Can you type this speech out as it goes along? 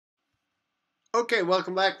Okay,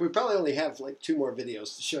 welcome back. We probably only have like two more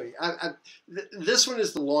videos to show you. This one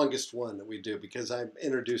is the longest one that we do because I'm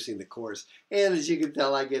introducing the course. And as you can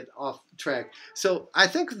tell, I get off track. So I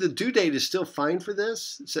think the due date is still fine for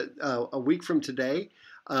this. So, a week from today,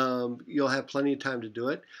 you'll have plenty of time to do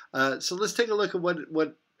it. So let's take a look at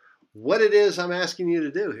what it is I'm asking you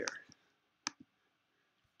to do here.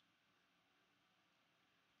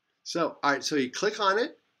 So, all right, so you click on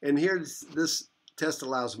it, and here's this test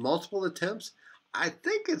allows multiple attempts. I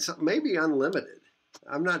think it's maybe unlimited.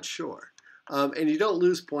 I'm not sure. And you don't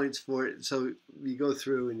lose points for it. So you go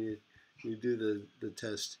through and you do the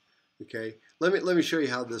test. Okay. Let me show you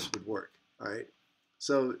how this would work. All right.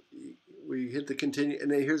 So we hit the continue,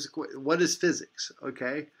 and then here's what is physics?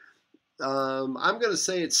 Okay. I'm going to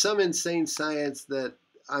say it's some insane science that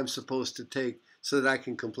I'm supposed to take so that I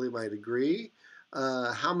can complete my degree.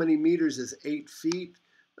 How many meters is 8 feet?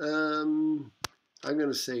 I'm going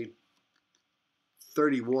to say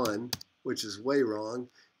 31, which is way wrong.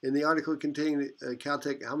 In the article containing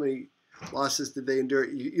Caltech, how many losses did they endure?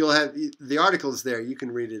 You'll have the article's there. You can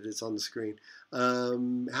read it. It's on the screen. How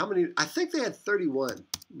many? I think they had 31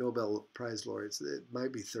 Nobel Prize laureates. It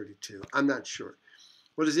might be 32. I'm not sure.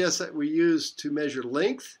 What is the SI we use to measure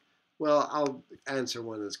length? Well, I'll answer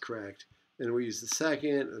one that's correct. And we use the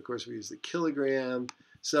second. And of course, we use the kilogram.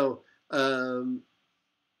 So,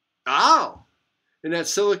 in that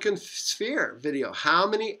silicon sphere video, how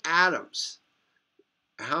many atoms?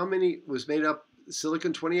 How many was made up?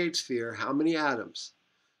 Silicon 28 sphere. How many atoms?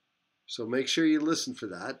 So make sure you listen for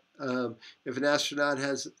that. If an astronaut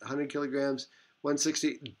has 100 kilograms,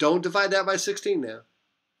 160. Don't divide that by 16 now.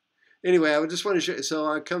 Anyway, I would just want to show you. So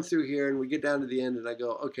I come through here and we get down to the end and I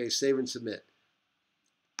go, okay, save and submit.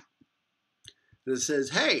 And it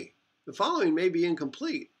says, hey, the following may be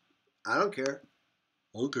incomplete. I don't care.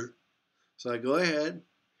 Okay. So I go ahead,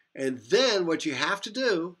 and then what you have to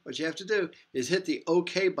do is hit the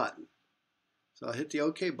OK button. So I'll hit the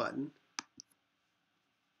OK button.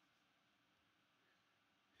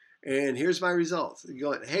 And here's my results. You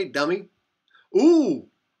go, hey, dummy. Ooh,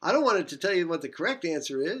 I don't want it to tell you what the correct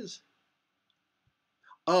answer is.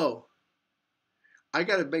 Oh, I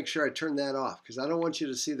got to make sure I turn that off because I don't want you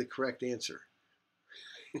to see the correct answer.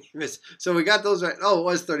 So we got those right. Oh, it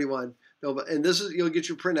was 31. No, but and this is you'll get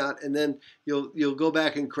your printout, and then you'll go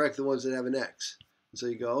back and correct the ones that have an X. And so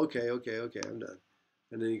you go, okay, I'm done,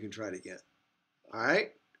 and then you can try it again. All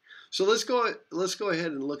right. So let's go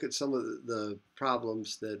ahead and look at some of the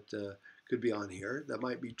problems that could be on here that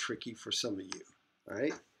might be tricky for some of you. All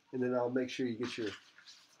right, and then I'll make sure you get your.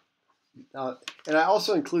 And I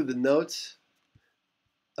also include the notes.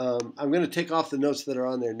 I'm going to take off the notes that are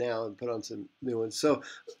on there now and put on some new ones. So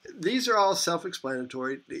these are all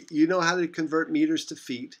self-explanatory. You know how to convert meters to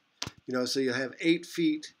feet. So you have 8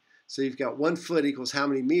 feet. So you've got 1 foot equals how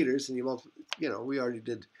many meters, and we already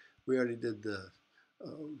did the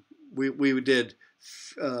we did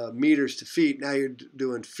meters to feet. Now you're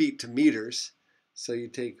doing feet to meters. So you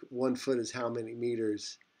take 1 foot is how many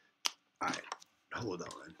meters. All right, hold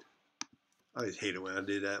on. I always hate it when I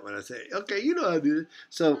do that, when I say, okay, you know how to do it.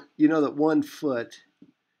 So you know that 1 foot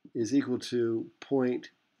is equal to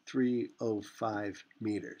 0.305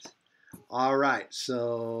 meters. All right,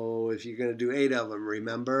 so if you're going to do 8 of them,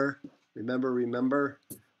 remember, we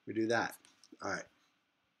do that. All right.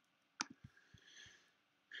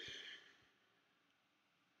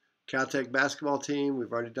 Caltech basketball team,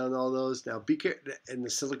 we've already done all those. Now, in the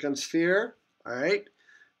silicon sphere, all right,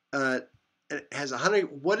 it has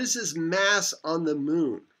 100. What is his mass on the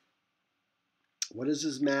moon? What is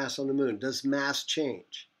his mass on the moon? Does mass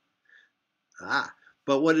change?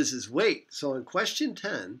 But what is his weight? So in question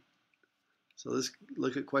 10, so let's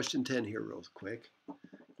look at question 10 here real quick.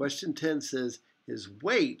 Question 10 says his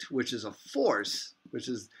weight, which is a force, which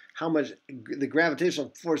is how much the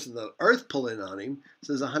gravitational force of the Earth pulling on him,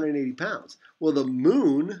 says 180 pounds. Well, the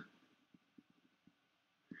moon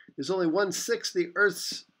is only 1/6 the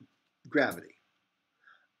Earth's gravity.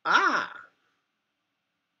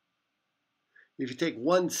 If you take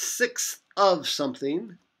 1/6 of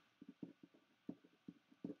something,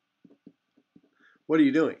 what are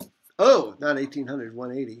you doing? Oh, not 1800,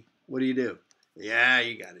 180. What do you do? Yeah,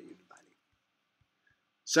 you got it, you buddy.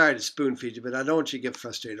 Sorry to spoon feed you, but I don't want you to get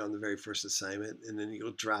frustrated on the very first assignment, and then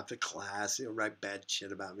you'll drop the class, you'll write bad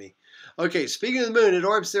shit about me. Okay, speaking of the moon, it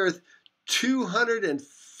orbits the Earth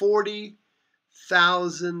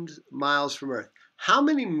 240,000 miles from Earth. How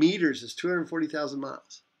many meters is 240,000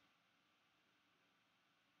 miles?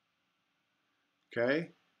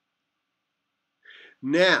 Okay.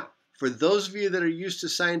 Now, for those of you that are used to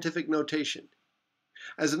scientific notation,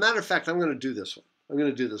 as a matter of fact, I'm going to do this one. I'm going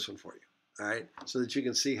to do this one for you. All right, so that you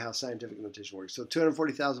can see how scientific notation works. So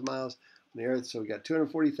 240,000 miles on the Earth. So we got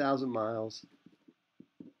 240,000 miles.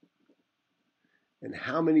 And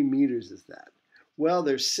how many meters is that? Well,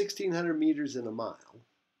 there's 1,600 meters in a mile.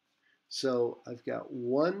 So I've got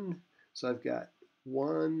one. So I've got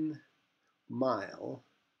 1 mile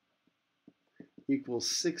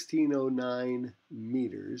equals 1,609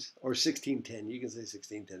 meters, or 1,610. You can say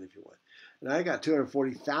 1,610 if you want. And I got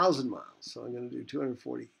 240,000 miles. So I'm going to do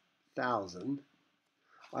 240,000.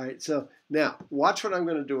 All right, so now watch what I'm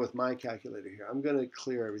going to do with my calculator here. I'm going to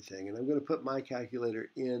clear everything, and I'm going to put my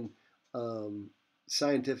calculator in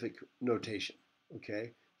scientific notation.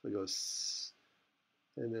 Okay, so it goes,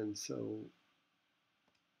 and then so.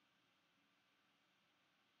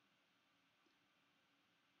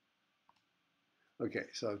 Okay,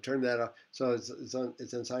 so I've turned that off. So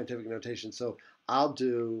it's in scientific notation. So I'll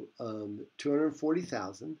do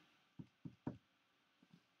 240,000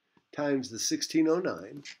 times the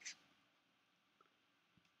 1,609.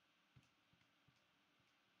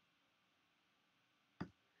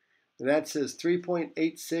 And that says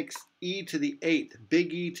 3.86 e to the 8th,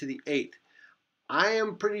 big E to the 8th. I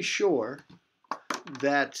am pretty sure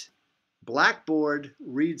that Blackboard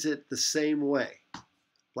reads it the same way.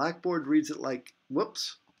 Blackboard reads it like,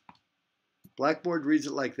 whoops. Blackboard reads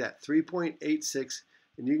it like that, 3.86,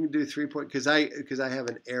 and you can do 3. Because I have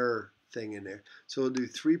an error thing in there. So we'll do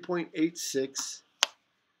 3.86,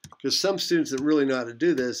 because some students that really know how to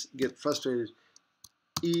do this get frustrated.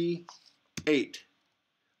 E8.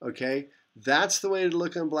 Okay, that's the way to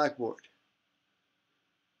look on Blackboard.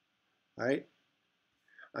 All right,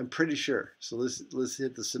 I'm pretty sure. So let's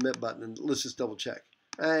hit the submit button and let's just double check.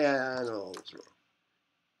 I know all this wrong.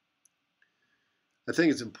 I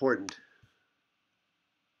think it's important.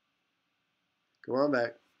 Go on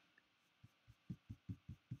back.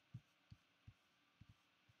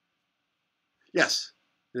 Yes,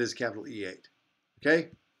 it is capital E8. Okay,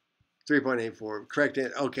 3.84. Correct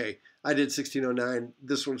it. Okay, I did 1609.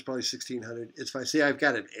 This one's probably 1600. It's fine. See, I've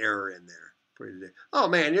got an error in there for you today. Oh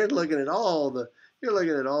man, you're looking at all the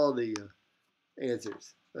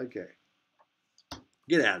answers. Okay,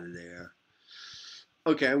 get out of there.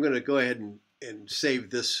 Okay, I'm going to go ahead and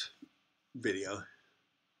save this video.